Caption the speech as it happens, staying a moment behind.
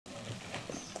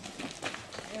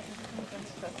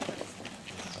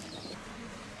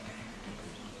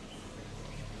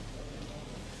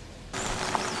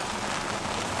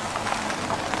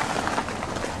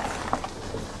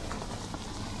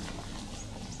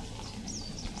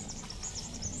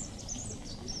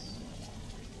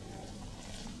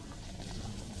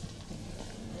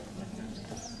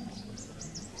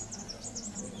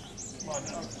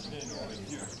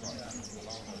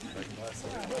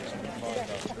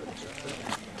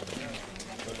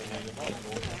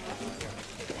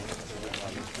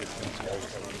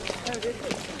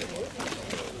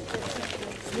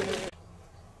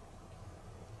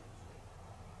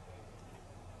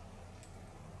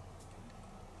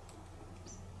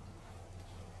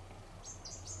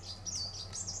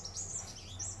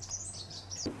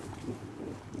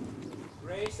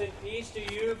Grace and peace to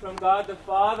you from God the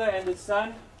Father and the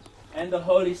Son and the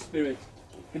Holy Spirit.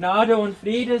 Gnade und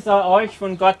Friede sei euch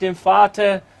von Gott dem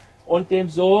Vater und dem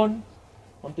Sohn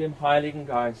und dem Heiligen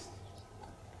Geist.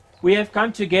 We have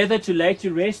come together to lay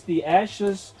to rest the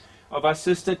ashes of our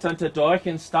sister Tante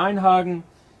Dorchen Steinhagen.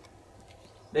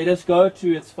 Let us go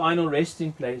to its final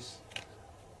resting place.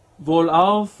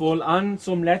 Wohlauf, wohlan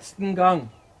zum letzten Gang.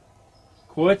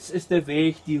 Kurz ist der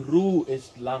Weg, die Ruhe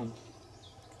ist lang.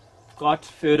 Gott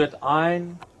führet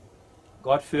ein,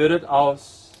 Gott führet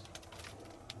aus.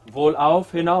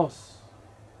 Wohlauf hinaus.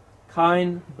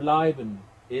 Kein Bleiben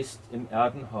ist im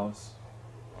Erdenhaus.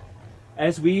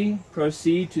 As we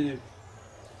proceed to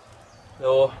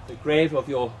the grave of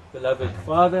your beloved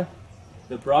father,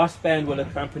 the brass band will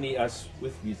accompany us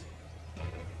with music.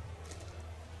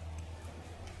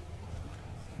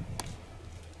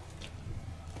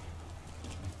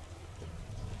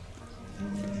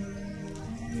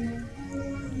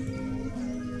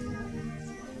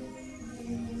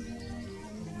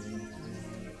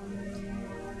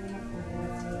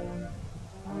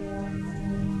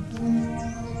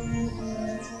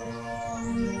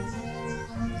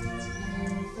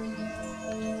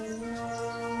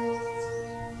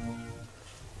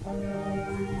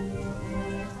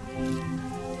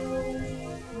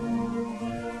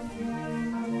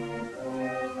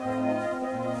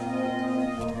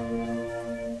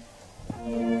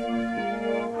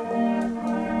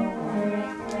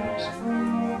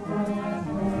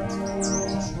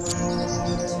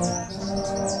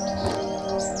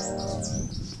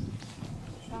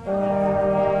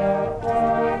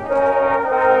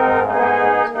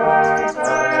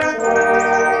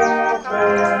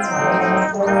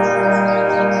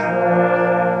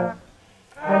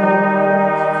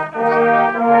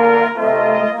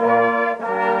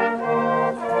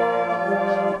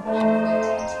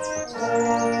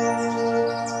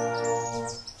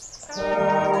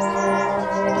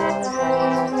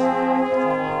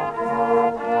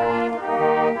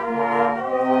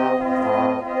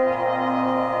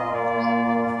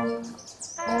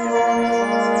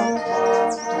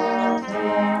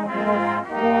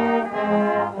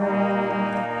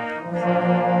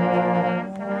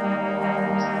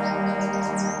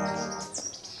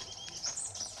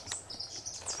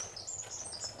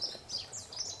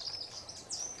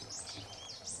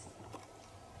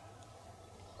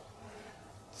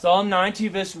 Psalm 90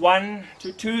 verse 1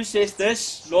 to 2 says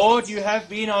this: Lord, you have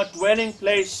been our dwelling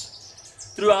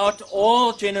place throughout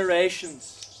all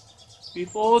generations.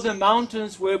 Before the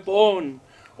mountains were born,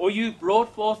 or you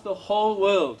brought forth the whole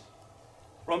world.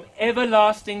 From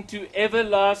everlasting to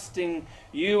everlasting,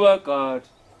 you are God.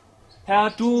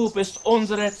 Herr, du bist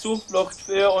unsere Zuflucht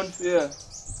für und für.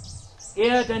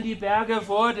 Ehe denn die Berge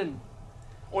wurden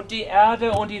und die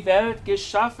Erde und die Welt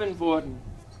geschaffen wurden,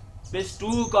 bist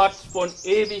du Gott von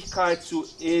Ewigkeit zu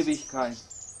Ewigkeit.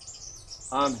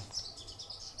 Amen.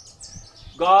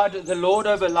 God, the Lord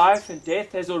over life and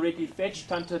death, has already fetched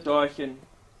Tante Dorchen.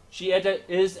 She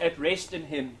is at rest in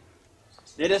him.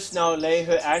 Let us now lay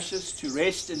her ashes to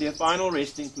rest in their final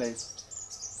resting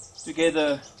place,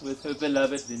 together with her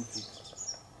beloved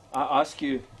Winfried. I ask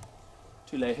you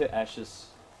to lay her ashes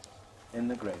in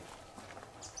the grave.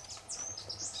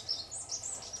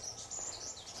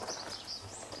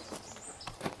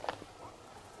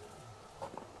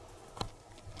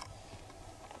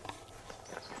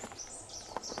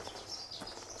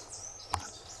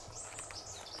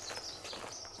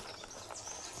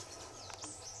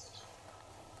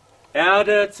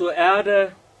 Erde zur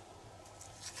Erde,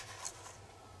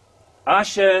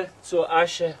 Asche zur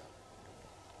Asche,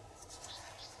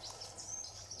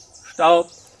 Staub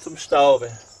zum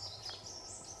Staube.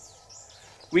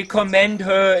 We commend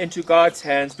her into God's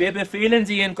hands. Wir befehlen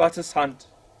sie in Gottes Hand.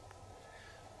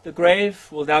 The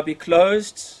grave will now be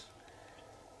closed.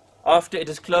 After it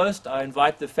is closed, I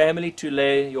invite the family to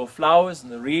lay your flowers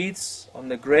and the wreaths on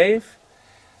the grave.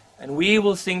 And we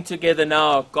will sing together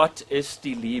now, Gott ist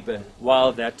die Liebe,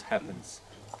 while that happens.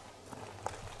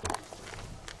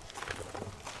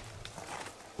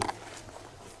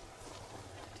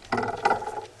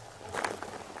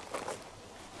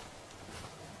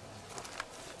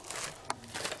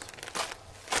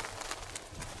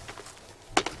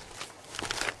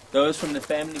 Those from the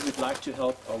family who'd like to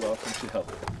help are welcome to help.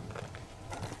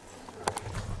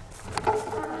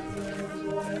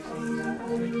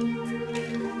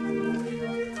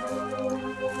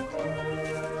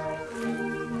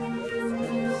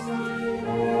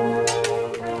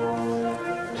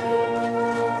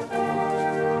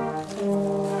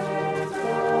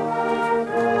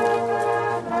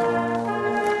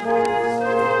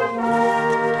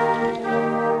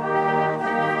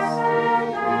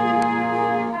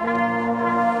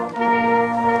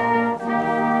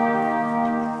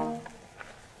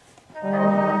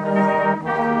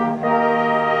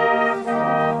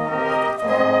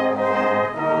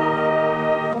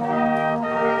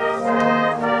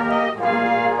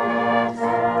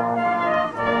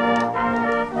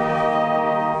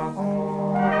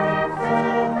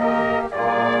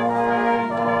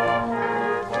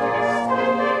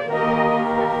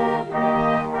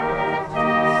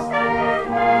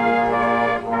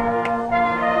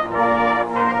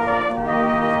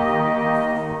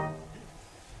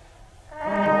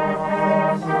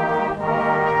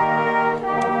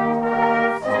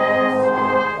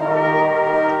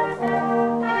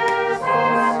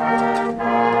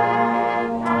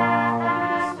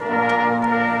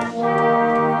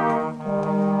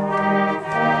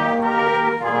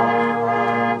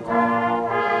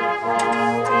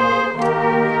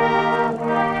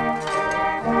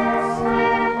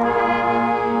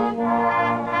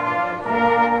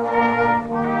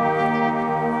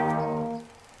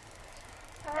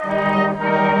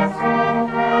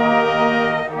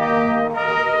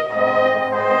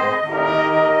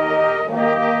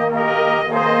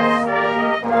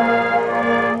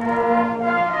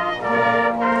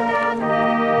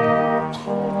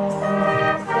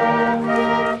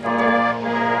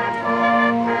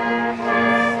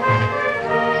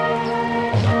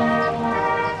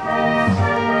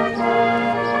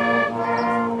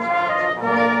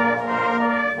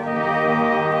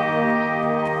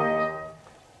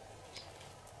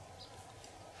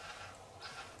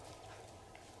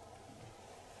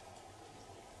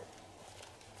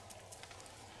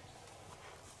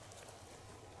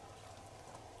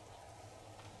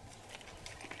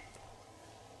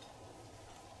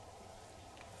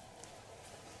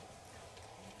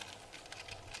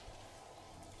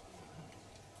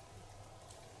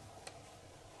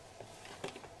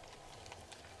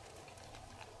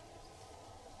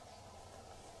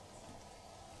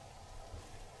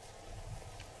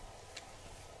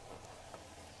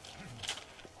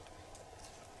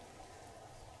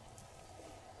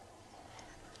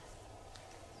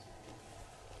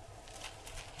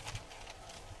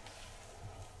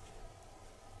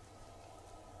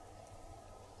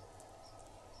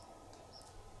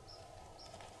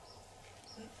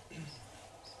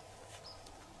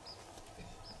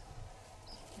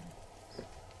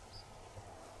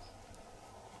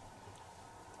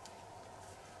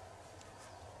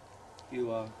 You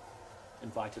are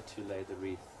invited to lay the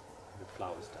wreath and the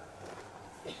flowers down.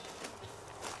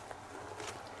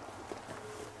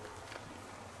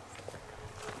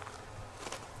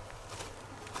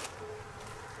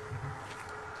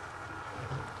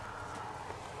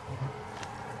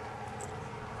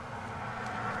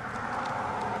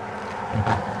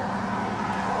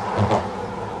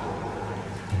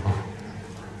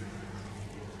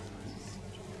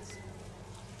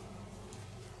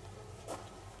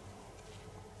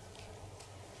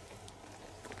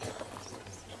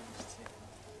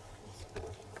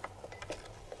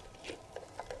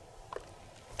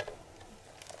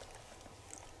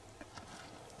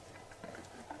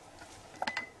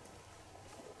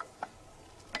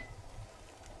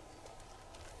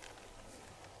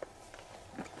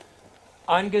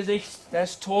 Angesichts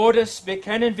des Todes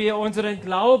bekennen wir unseren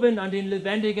Glauben an den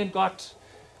lebendigen Gott.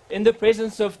 In the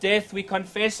presence of death, we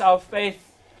confess our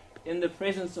faith in the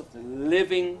presence of the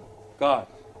living God.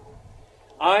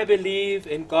 I believe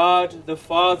in God, the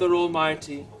Father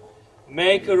Almighty,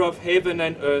 maker of heaven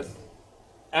and earth,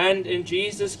 and in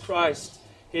Jesus Christ,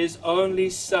 his only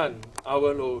Son,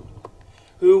 our Lord,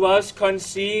 who was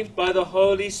conceived by the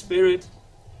Holy Spirit,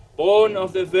 born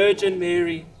of the Virgin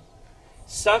Mary,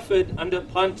 suffered under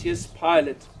Pontius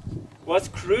Pilate, was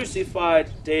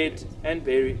crucified, dead, and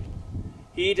buried.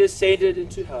 He descended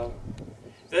into hell.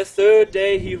 The third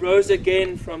day he rose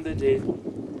again from the dead.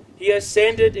 He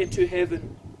ascended into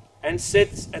heaven and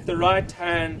sits at the right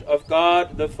hand of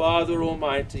God the Father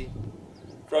Almighty.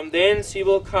 From thence he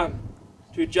will come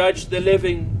to judge the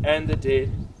living and the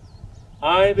dead.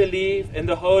 I believe in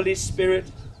the Holy Spirit,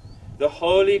 the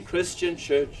holy Christian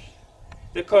Church,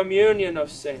 the communion of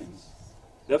saints,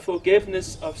 the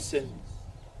forgiveness of sins,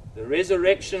 the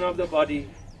resurrection of the body,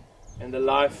 and the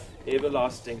life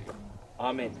everlasting.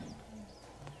 Amen.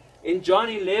 In John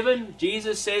 11,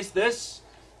 Jesus says this,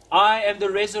 I am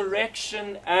the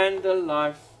resurrection and the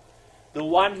life. The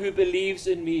one who believes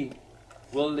in me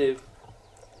will live,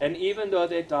 and even though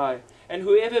they die, and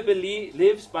whoever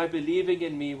lives by believing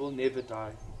in me will never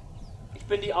die. Ich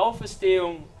bin die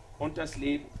Auferstehung und das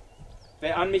Leben.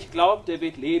 Wer an mich glaubt, der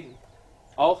wird leben,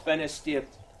 auch wenn er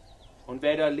stirbt. Und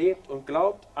wer da lebt und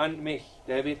glaubt an mich,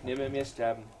 der wird nimmer mehr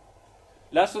sterben.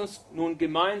 Lass uns nun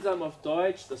gemeinsam auf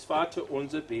Deutsch das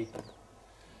Vaterunser beten.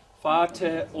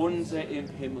 Vater unser im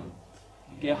Himmel,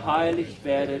 geheiligt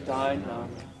werde dein Name,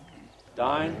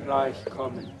 dein Reich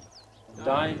komme,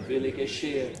 dein Wille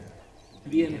geschehe,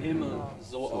 wie im Himmel,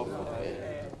 so auf der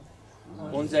Erde.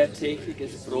 Unser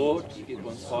tägliches Brot gib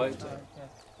uns heute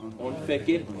und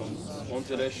vergib uns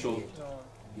unsere Schuld,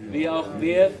 wie auch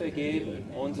wir vergeben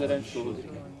unseren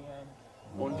Schuldigen.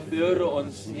 Und führe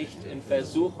uns nicht in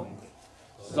Versuchung,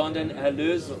 sondern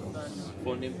erlöse uns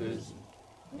von dem Bösen.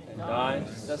 Denn dein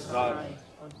ist das Reich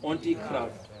und die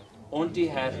Kraft und die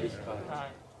Herrlichkeit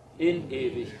in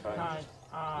Ewigkeit.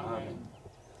 Amen.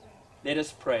 Let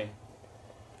us pray.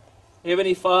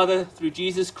 Heavenly Father, through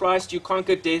Jesus Christ you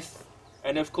conquered death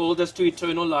and have called us to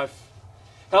eternal life.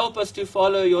 Help us to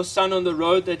follow your Son on the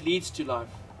road that leads to life.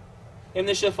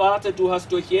 Himmlischer Vater, du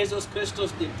hast durch Jesus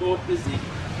Christus den Tod besiegt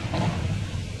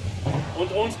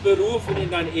und uns berufen in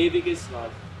dein ewiges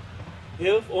Reich.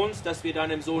 Hilf uns, dass wir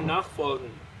deinem Sohn nachfolgen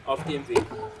auf dem Weg,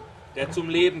 der zum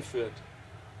Leben führt.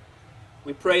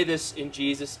 We pray this in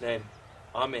Jesus' name.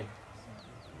 Amen.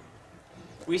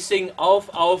 We sing Auf,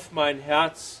 auf mein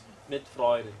Herz mit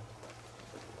Freude.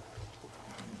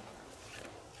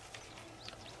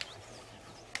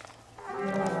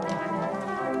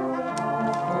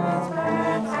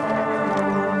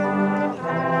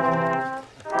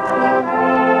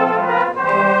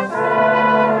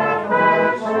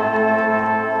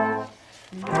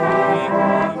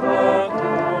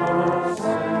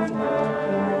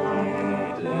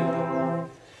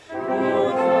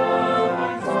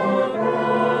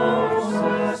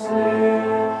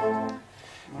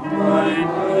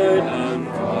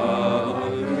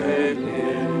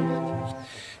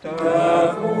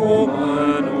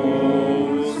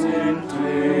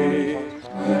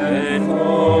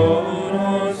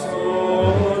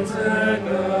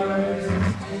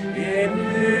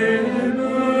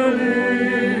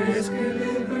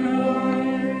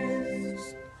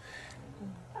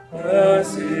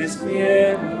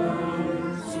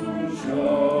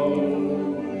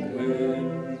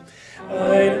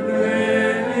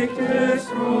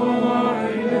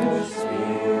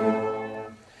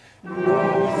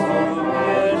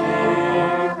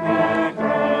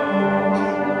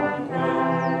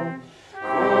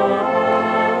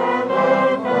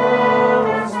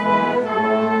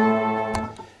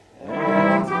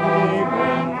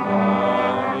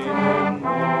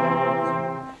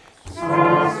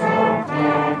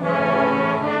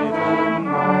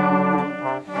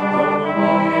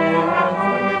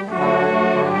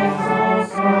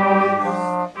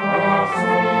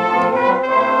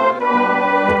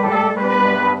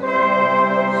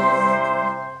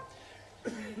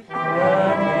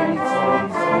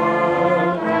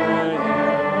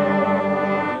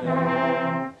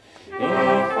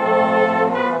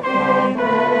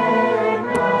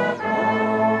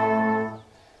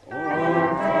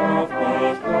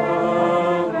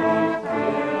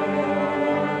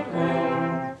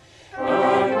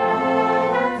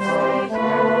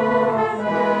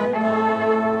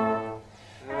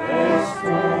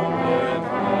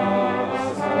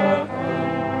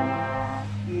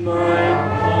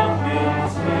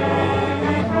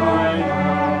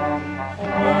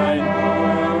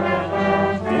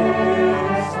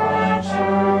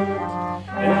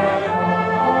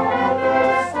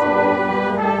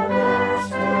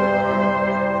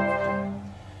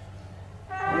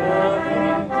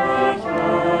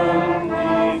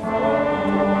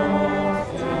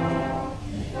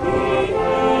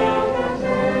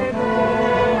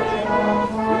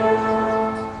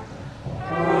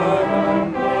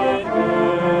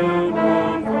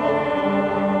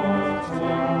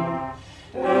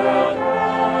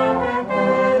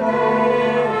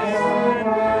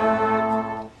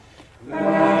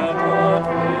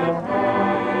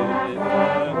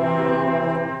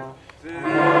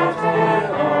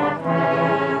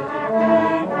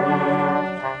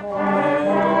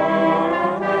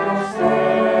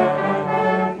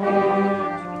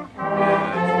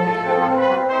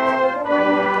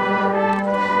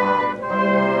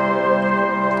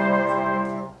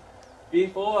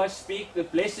 Before I speak the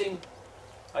blessing,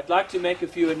 I'd like to make a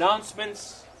few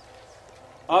announcements.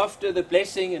 After the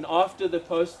blessing and after the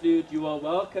postlude, you are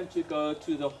welcome to go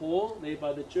to the hall there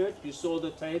by the church. You saw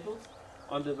the tables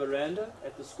on the veranda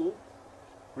at the school.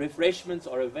 Refreshments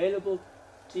are available,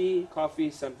 tea, coffee,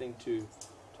 something to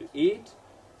eat.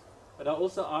 But I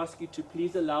also ask you to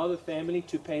please allow the family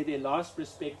to pay their last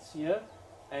respects here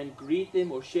and greet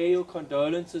them or share your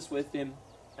condolences with them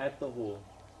at the hall.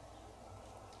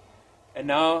 And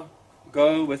now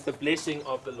go with the blessing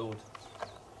of the Lord.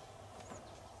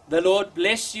 The Lord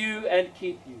bless you and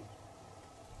keep you.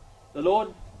 The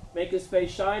Lord make his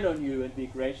face shine on you and be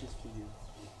gracious to you.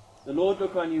 The Lord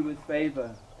look on you with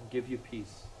favor and give you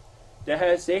peace. Der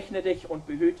Herr segne dich und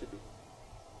behüte dich.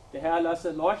 Der Herr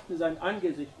lasse leuchten sein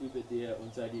Angesicht über dir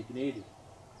und sei dir gnädig.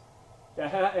 Der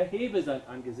Herr erhebe sein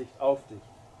Angesicht auf dich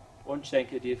und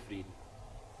schenke dir Frieden.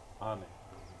 Amen.